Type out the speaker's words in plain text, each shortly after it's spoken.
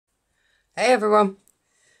Hey everyone!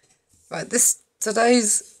 Right,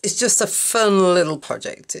 today's is just a fun little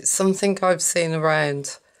project. It's something I've seen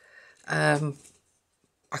around. I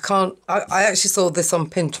actually saw this on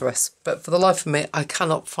Pinterest, but for the life of me, I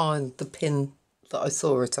cannot find the pin that I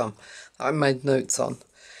saw it on, that I made notes on.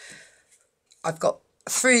 I've got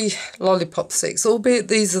 3 lollipop sticks, albeit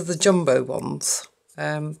these are the jumbo ones.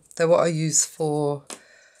 They're what I use for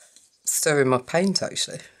stirring my paint,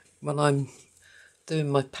 actually, when I'm doing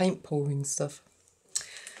my paint pouring stuff.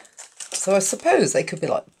 So I suppose they could be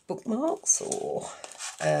like bookmarks or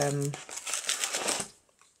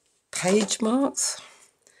page marks.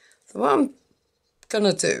 So what I'm going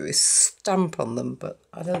to do is stamp on them, but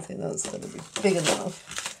I don't think that's going to be big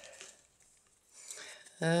enough.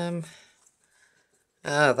 That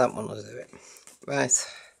one will do it. Right. So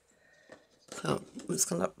I'm just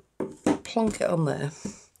going to plonk it on there.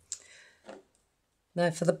 Now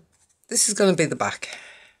this is going to be the back.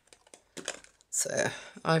 So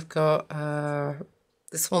I've got,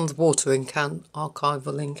 this one's watering can,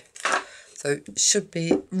 archival ink. So it should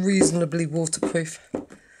be reasonably waterproof.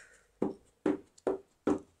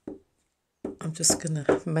 I'm just going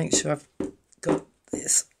to make sure I've got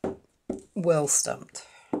this well stamped.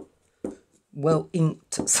 Well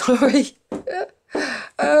inked, sorry.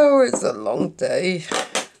 Oh, it's a long day.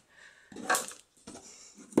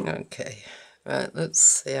 Okay, right, let's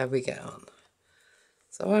see how we get on.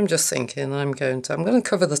 So I'm just thinking I'm going to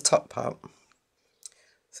cover the top part.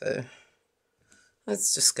 So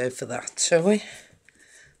let's just go for that, shall we?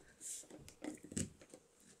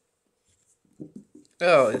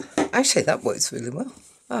 Oh, actually that works really well.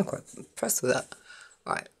 I'm quite impressed with that.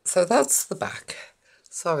 Right, so that's the back.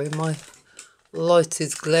 Sorry, my light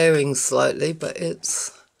is glaring slightly, but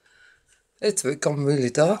it's gone really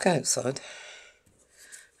dark outside.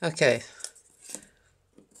 Okay,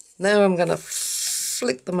 now I'm going to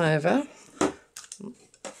flick them over. I'm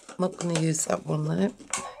not going to use that one now.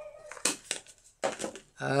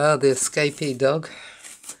 Ah, the escapee dog.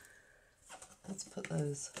 Let's put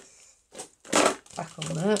those back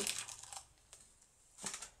on there.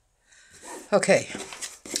 Okay,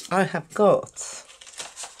 I have got,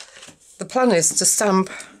 the plan is to stamp,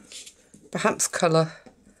 perhaps colour,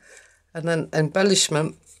 and then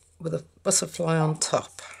embellishment with a butterfly on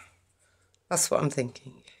top. That's what I'm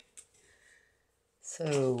thinking.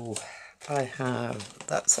 So I have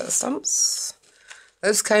that set of stamps.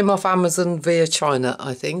 Those came off Amazon via China,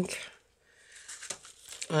 I think.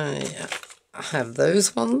 I have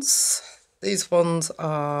those ones. These ones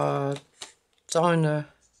are Dinah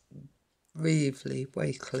Reevely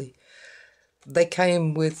Wakely. They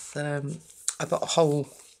came with, I got a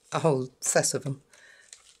whole set of them.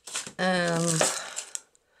 And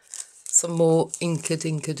some more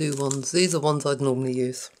Inkadoo ones. These are ones I'd normally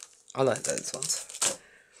use. I like those ones.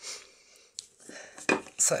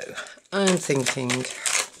 So I'm thinking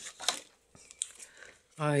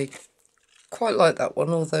I quite like that one,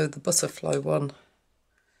 although the butterfly one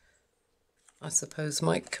I suppose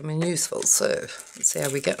might come in useful. So let's see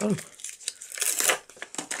how we get on.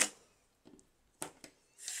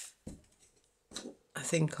 I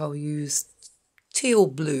think I'll use teal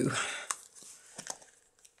blue.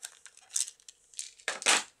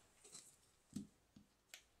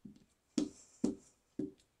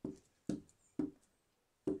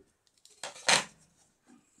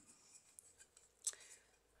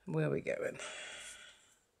 Where are we going?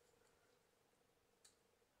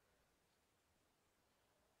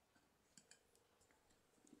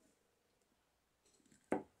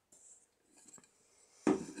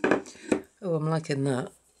 Oh, I'm liking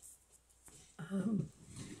that.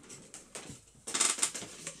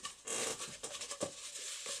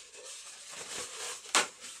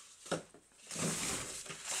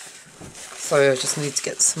 Sorry, I just need to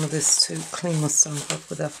get some of this to clean my stamp off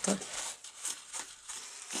with after.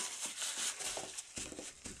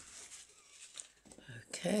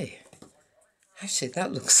 Okay. Actually,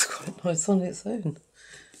 that looks quite nice on its own.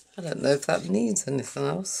 I don't know if that needs anything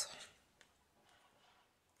else.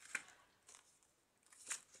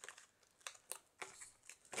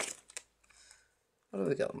 What have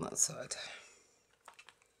we got on that side?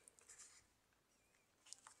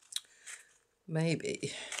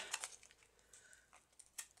 Maybe.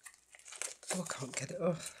 Oh, I can't get it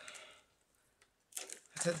off.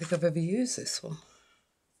 I don't think I've ever used this one.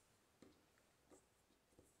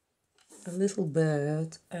 A little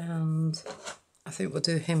bird, and I think we'll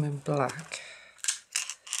do him in black.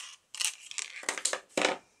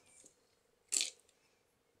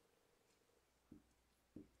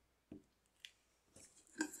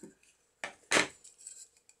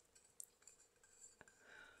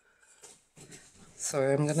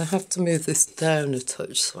 Sorry, I'm going to have to move this down a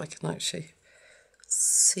touch so I can actually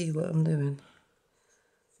see what I'm doing.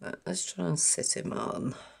 Right, let's try and sit him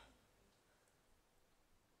on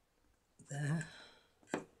there.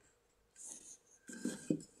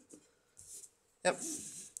 Yep,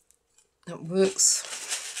 that works.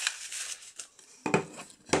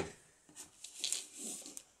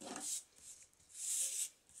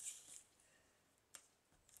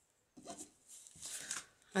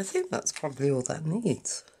 I think that's probably all that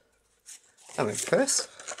needs. I'm impressed.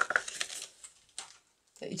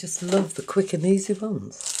 You just love the quick and easy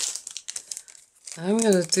ones. I'm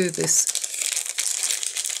going to do this.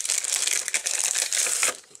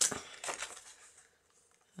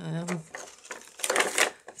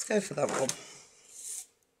 Let's go for that one,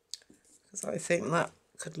 because I think that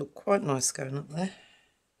could look quite nice going up there.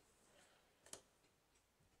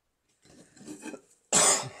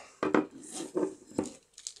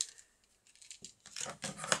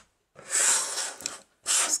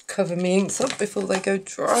 Just cover my inks up before they go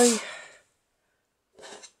dry.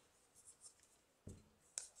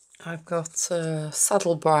 I've got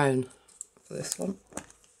saddle brown for this one.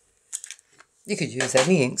 You could use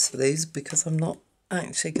any inks for these because I'm not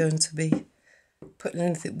actually going to be putting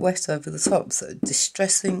anything wet over the top, so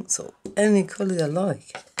distress inks or any colour you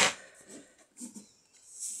like.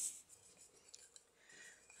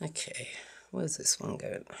 Okay, where's this one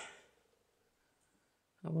going?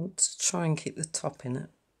 I want to try and keep the top in it,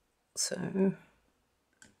 so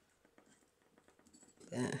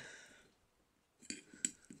there.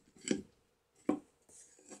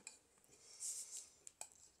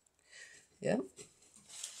 Yeah,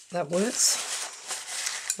 that works.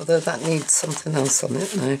 Although that needs something else on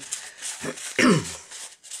it now.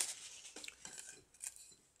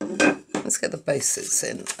 Let's get the basics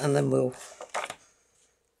in and then we'll...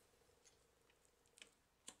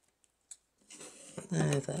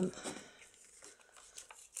 There then.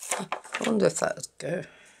 I wonder if that would go.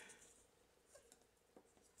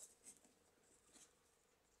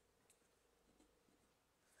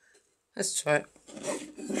 Let's try it.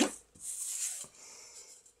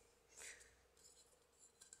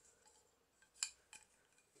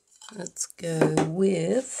 Let's go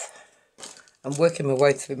with, I'm working my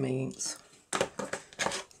way through my inks.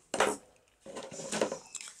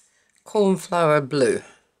 Cornflower blue,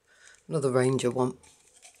 another Ranger one.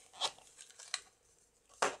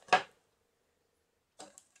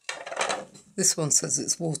 This one says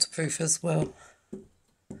it's waterproof as well.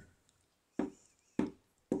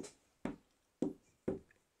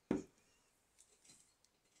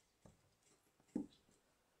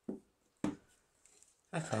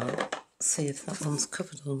 I can't see if that one's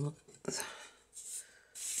covered or not.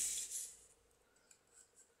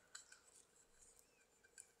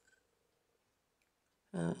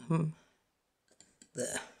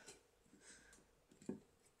 There.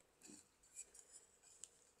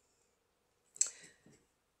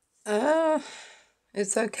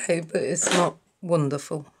 It's okay, but it's not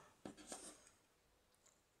wonderful.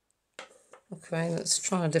 Okay, let's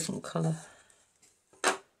try a different colour.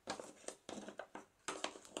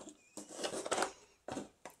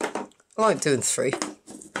 I like doing 3.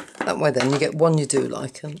 That way then you get one you do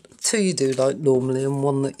like and 2 you do like normally and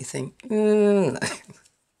 1 that you think, no.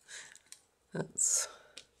 Let's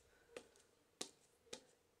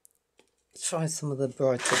try some of the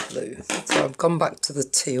brighter blue. So I've gone back to the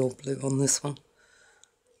teal blue on this one.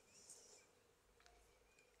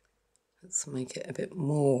 Let's make it a bit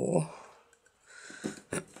more.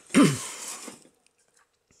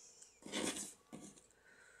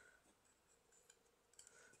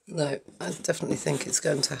 No, I definitely think it's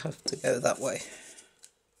going to have to go that way.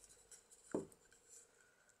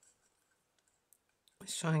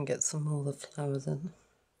 Let's try and get some more of the flowers in.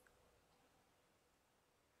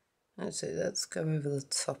 Actually, let's go over the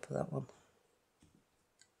top of that one.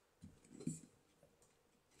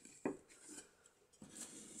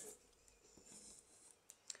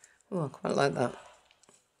 Oh, I quite like that.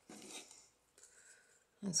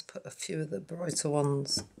 Let's put a few of the brighter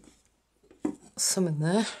ones, some in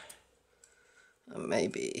there, and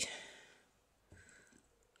maybe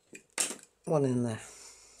 1 in there.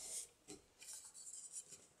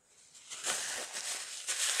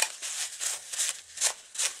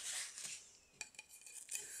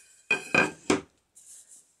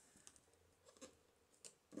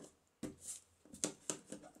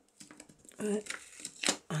 Right.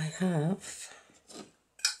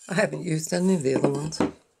 I haven't used any of the other ones.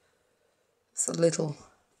 It's a little,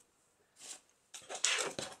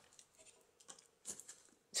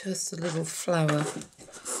 just a little flower.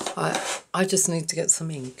 I just need to get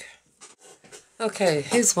some ink. Okay,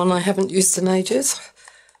 here's one I haven't used in ages.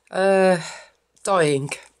 Dye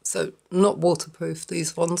ink. So not waterproof,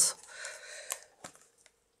 these ones.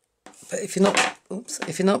 But if you're not,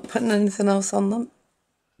 if you're not putting anything else on them,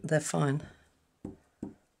 they're fine.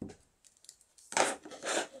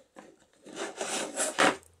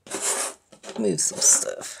 Move some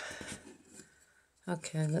stuff.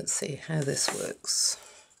 Okay, let's see how this works.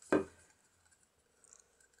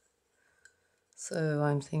 So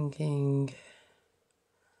I'm thinking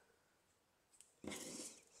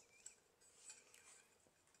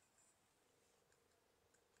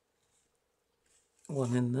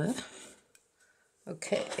one in there.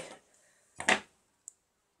 Okay.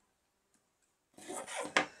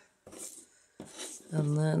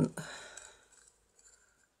 And then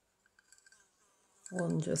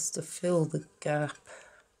one just to fill the gap.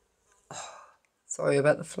 Oh, sorry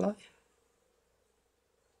about the fly.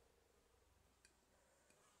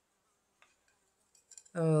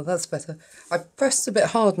 Oh, that's better. I pressed a bit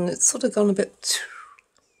hard and it's sort of gone a bit...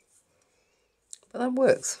 But that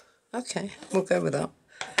works. Okay, we'll go with that.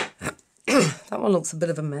 That one looks a bit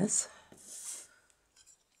of a mess.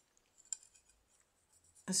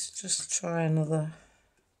 Let's just try another.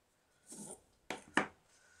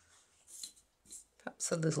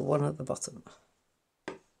 Perhaps a little one at the bottom.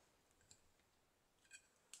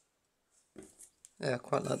 Yeah,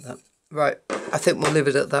 quite like that. Right, I think we'll leave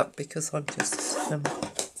it at that because I'm just...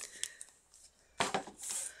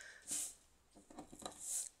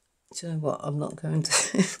 do you know what? I'm not going to.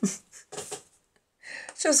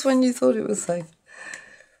 Just when you thought it was safe.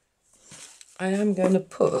 I am going to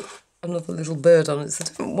put another little bird on. It's a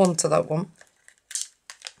different one to that one.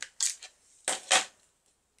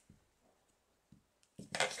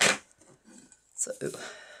 So,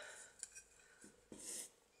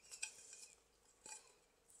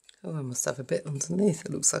 oh, I must have a bit underneath.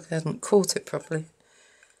 It looks like I hadn't caught it properly.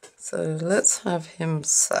 So let's have him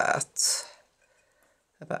sat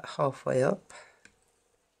about halfway up,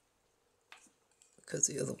 because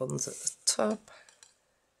the other one's at the top.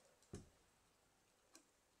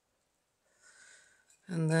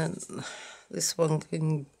 And then this one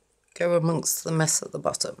can go amongst the mess at the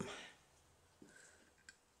bottom.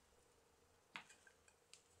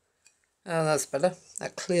 Oh, that's better.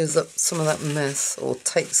 That clears up some of that mess, or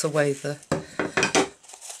takes away the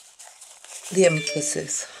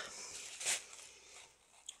emphasis.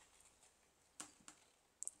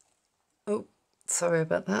 Oh, sorry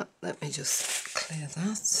about that. Let me just clear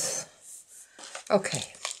that. Okay.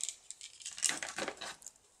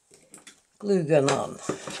 Glue gun on.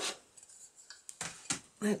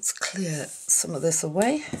 Let's clear some of this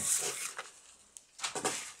away.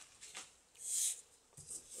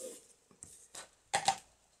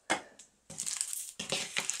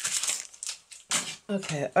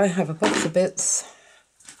 Okay, I have a box of bits.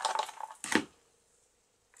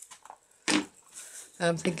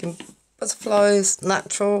 I'm thinking butterflies,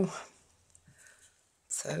 natural.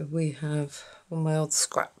 So we have all my old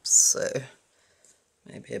scraps, so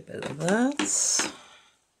maybe a bit of that.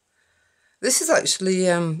 This is actually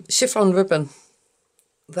chiffon ribbon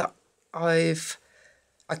that I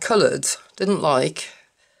coloured, didn't like,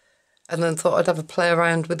 and then thought I'd have a play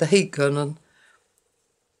around with the heat gun, and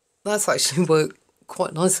that's actually worked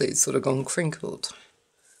quite nicely. It's sort of gone crinkled.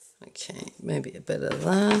 Okay, maybe a bit of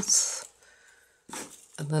that.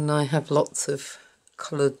 And then I have lots of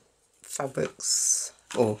coloured fabrics.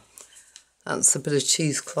 Oh, that's a bit of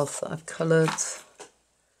cheesecloth that I've coloured.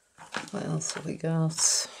 What else have we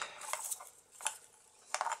got?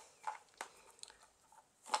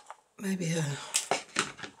 Maybe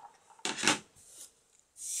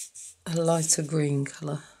a lighter green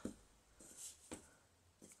colour.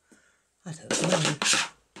 I don't know.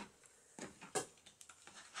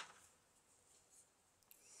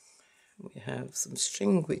 We have some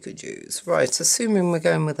string we could use. Right, assuming we're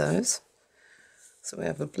going with those. So we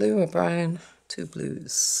have a blue, a brown, two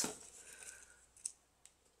blues.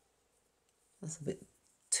 That's a bit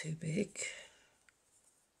too big.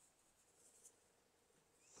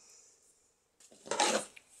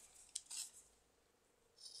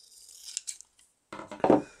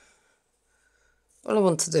 All I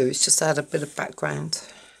want to do is just add a bit of background.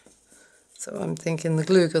 So I'm thinking the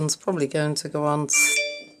glue gun's probably going to go on.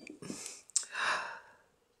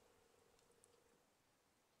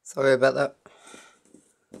 Sorry about that.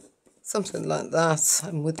 Something like that.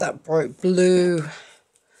 And with that bright blue,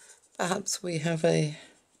 perhaps we have a...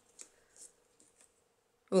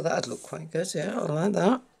 Oh, that'd look quite good. Yeah, I like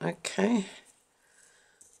that. Okay.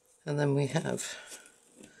 And then we have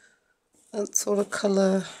that sort of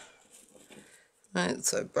colour. Right,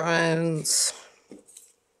 so browns,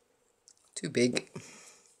 Too big.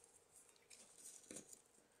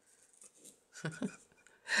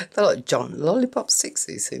 They're like giant lollipop sticks,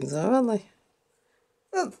 these things are, aren't they?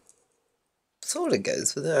 Well, sort of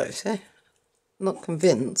goes with it, actually. Not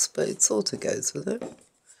convinced, but it sort of goes with it.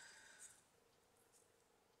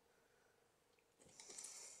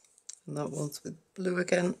 And that one's with blue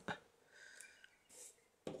again.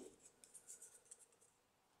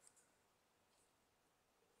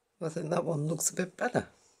 I think that one looks a bit better.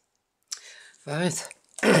 Right.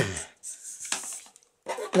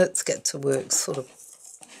 Let's get to work sort of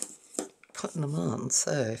putting them on.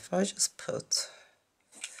 So if I just put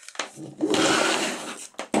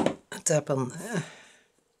a dab on there,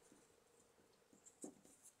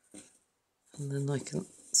 and then I can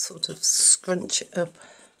sort of scrunch it up.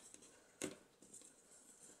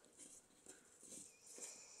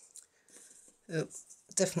 Oh,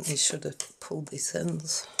 definitely should have pulled these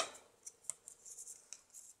ends.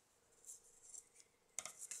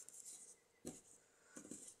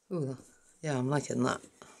 Ooh, yeah, I'm liking that.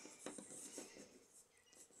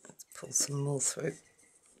 Let's pull some more through.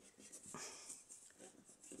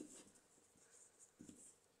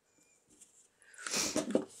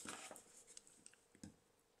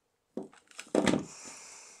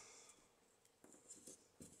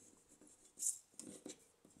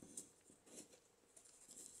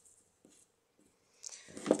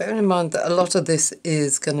 Bearing in mind that a lot of this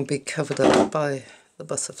is going to be covered up by the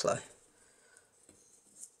butterfly.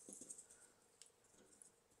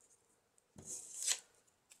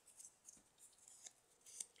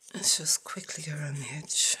 Let's just quickly go around the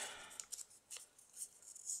edge.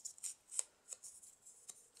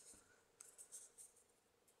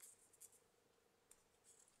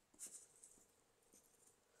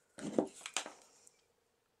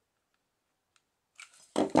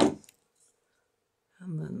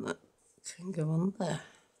 And then that can go on there.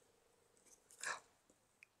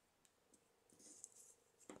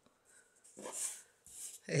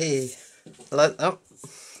 Hey, like that.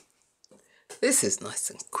 This is nice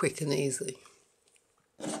and quick and easy.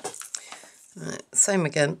 Right, same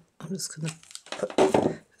again. I'm just going to put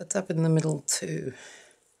a dab in the middle too.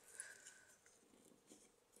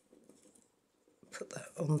 Put that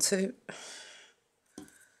on too.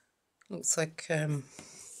 Looks like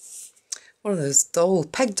one of those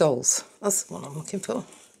peg dolls. That's the one I'm looking for.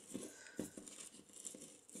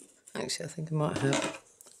 Actually, I think I might have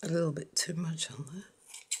a little bit too much on there.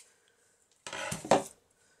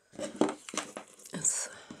 Let's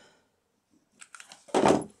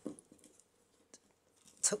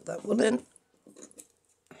tuck that one in.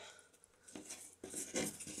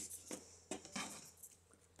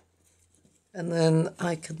 And then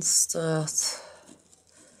I can start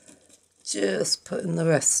just putting the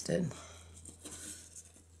rest in.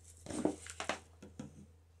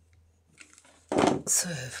 So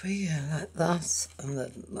if we go like that and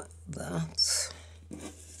then like that.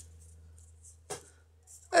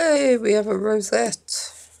 Hey, we have a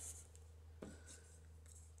rosette.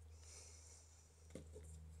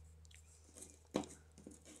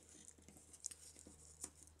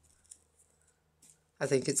 I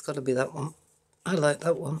think it's got to be that one. I like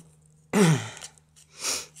that one.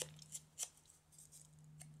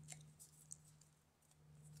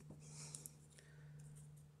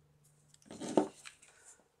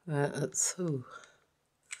 Right, that's ooh.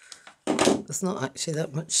 There's not actually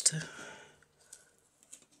that much to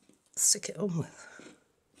stick it on with.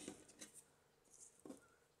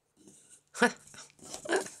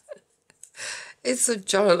 It's a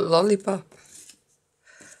giant lollipop.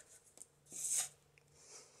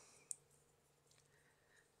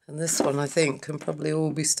 And this one, I think, can probably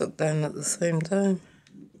all be stuck down at the same time.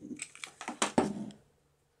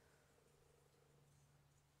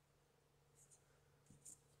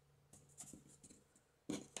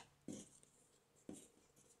 Let's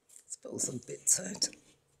pull some bits out.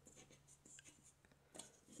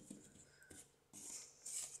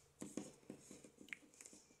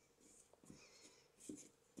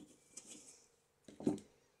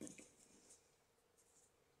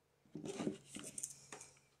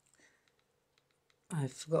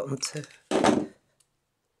 I've forgotten to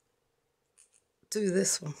do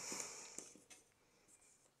this one.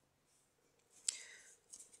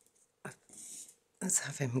 Let's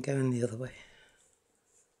have him going the other way.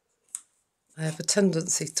 I have a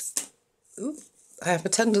tendency to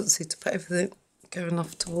put everything going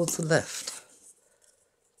off towards the left.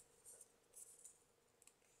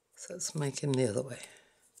 So let's make him the other way.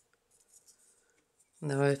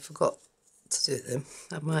 No, I forgot to do them.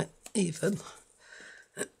 I might even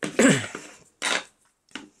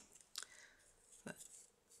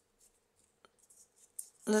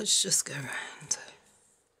let's just go around.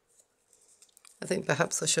 I think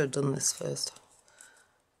perhaps I should have done this first.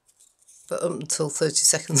 But up until 30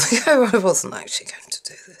 seconds ago, I wasn't actually going to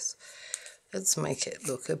do this. Let's make it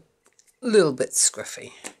look a little bit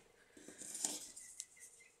scruffy.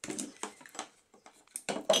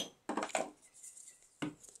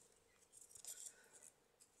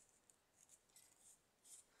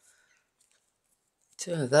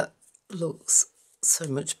 Do you know, that looks so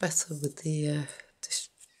much better with the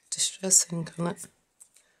distress ink on it.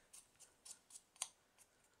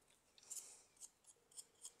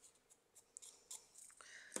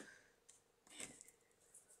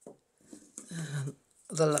 And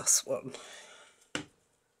the last one.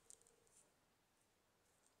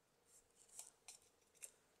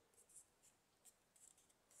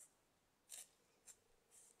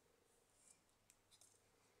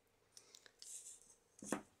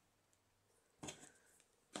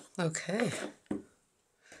 Okay.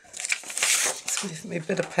 Let's move me a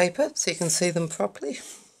bit of paper so you can see them properly.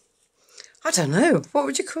 I don't know, what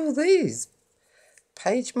would you call these?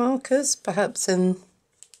 Page markers, perhaps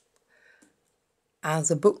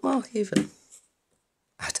as a bookmark even.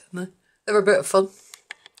 I don't know. They're a bit of fun.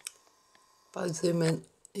 If I zoom in,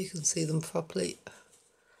 you can see them properly.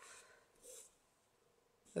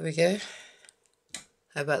 There we go.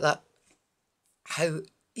 How about that? How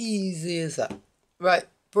easy is that? Right,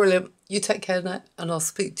 brilliant. You take care now, and I'll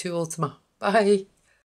speak to you all tomorrow. Bye.